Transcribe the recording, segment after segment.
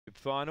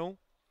final.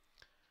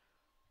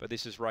 But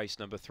this is race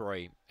number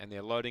 3, and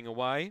they're loading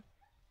away.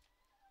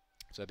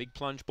 So big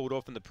plunge pulled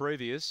off in the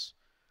previous.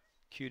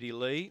 Cutie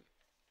Lee,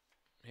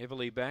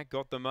 heavily back,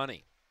 got the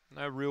money.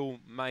 No real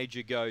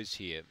major goes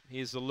here.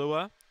 Here's the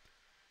lure.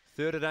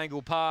 Third at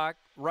Angle-Park,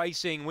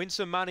 racing, win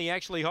some money,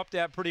 actually hopped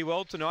out pretty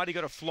well tonight. He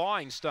got a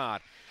flying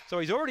start. So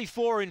he's already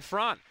 4 in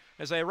front.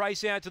 As they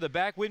race out to the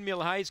back,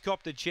 Windmill Hayes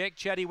copped a check.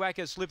 Chatty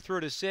Wacker slipped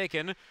through to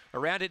second.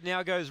 Around it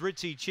now goes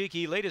Ritzy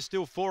Chicky. Leader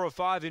still 4 or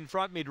 5 in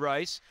front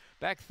mid-race.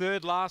 Back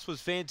third last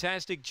was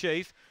Fantastic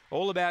Chief.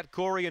 All about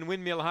Corey and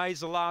Windmill Hayes,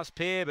 the last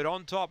pair, but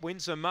on top, win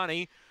some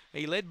money.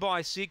 He led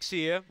by 6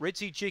 here.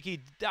 Ritzy Chicky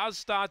does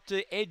start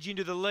to edge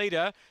into the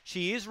leader.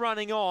 She is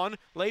running on.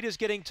 Leader's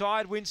getting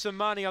tired, win some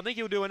money. I think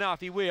he'll do enough.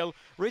 He will.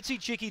 Ritzy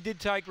Chicky did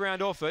take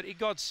ground off it. He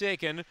got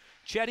second.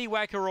 Chatty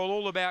Wacker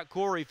all about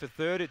Corey for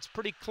third. It's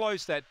pretty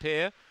close, that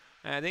pair.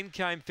 And then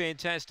came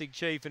Fantastic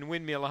Chief and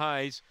Windmill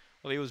Hayes.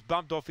 Well, he was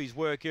bumped off his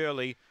work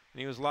early, and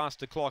he was last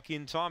to clock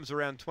in. Time's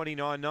around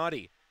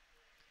 29.90.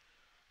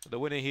 The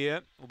winner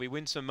here will be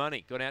Win Some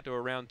Money. Got out to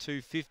around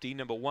 250,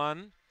 number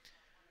 1.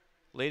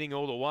 Leading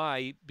all the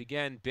way,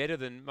 began better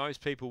than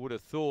most people would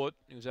have thought.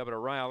 He was able to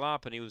rail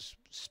up and he was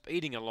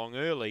speeding along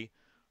early.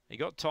 He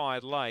got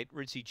tired late.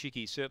 Ritzy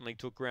Chicky certainly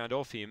took ground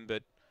off him,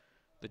 but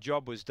the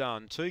job was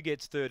done. 2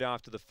 gets third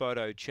after the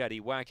photo, Chatty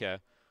Wacker,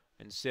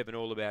 and 7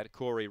 all about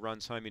Corey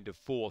runs home into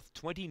 4th.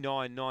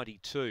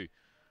 29.92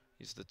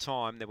 is the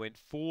time. They went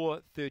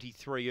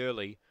 4.33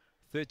 early,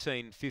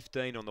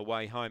 13.15 on the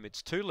way home.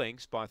 It's 2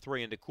 lengths by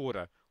 3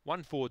 1/4,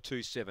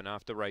 1.427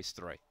 after race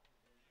 3.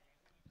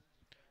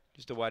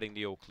 Just awaiting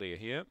the all clear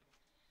here.